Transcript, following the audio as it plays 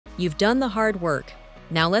You've done the hard work.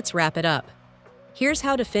 Now let's wrap it up. Here's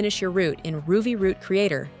how to finish your route in ROUVY Route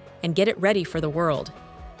Creator and get it ready for the world.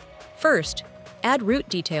 First, add route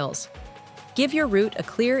details. Give your route a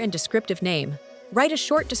clear and descriptive name, write a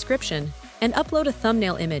short description, and upload a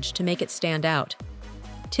thumbnail image to make it stand out.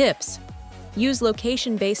 Tips: use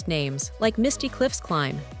location-based names like Misty Cliffs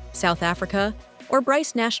Climb, South Africa, or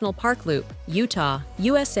Bryce National Park Loop, Utah,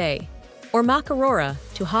 USA, or Makarora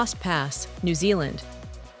to Host Pass, New Zealand.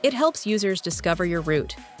 It helps users discover your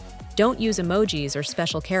route. Don't use emojis or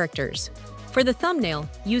special characters. For the thumbnail,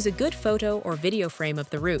 use a good photo or video frame of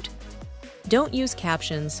the route. Don't use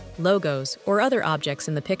captions, logos, or other objects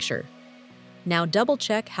in the picture. Now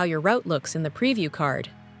double-check how your route looks in the preview card.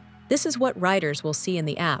 This is what riders will see in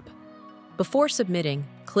the app. Before submitting,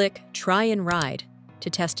 click Try and Ride to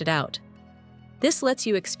test it out. This lets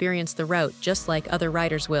you experience the route just like other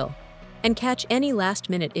riders will, and catch any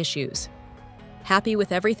last-minute issues. Happy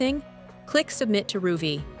with everything? Click Submit to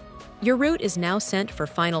ROUVY. Your route is now sent for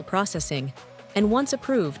final processing, and once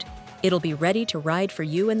approved, it'll be ready to ride for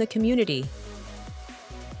you and the community.